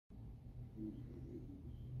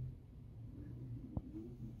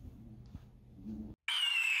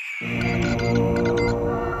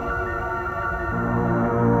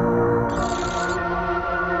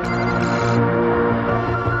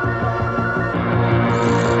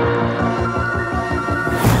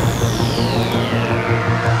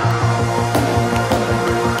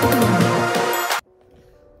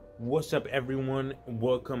What's up, everyone?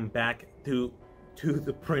 Welcome back to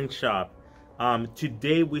the print shop.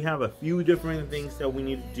 Today we have a few different things that we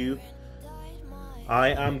need to do. I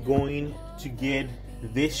am going to get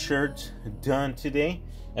this shirt done today,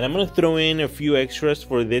 and I'm gonna throw in a few extras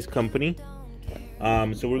for this company.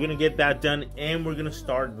 So we're gonna get that done, and we're gonna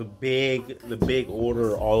start the big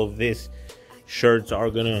order. All of these shirts are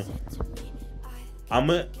gonna.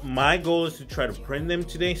 My goal is to try to print them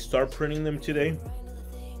today. Start printing them today.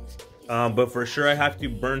 But for sure I have to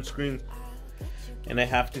burn screen and I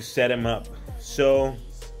have to set them up. So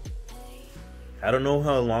I don't know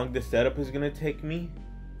how long the setup is gonna take me,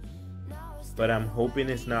 but I'm hoping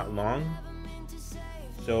it's not long.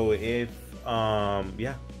 So if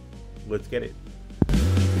yeah, let's get it.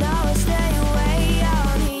 Now I stay away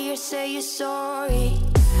out here, say you're sorry.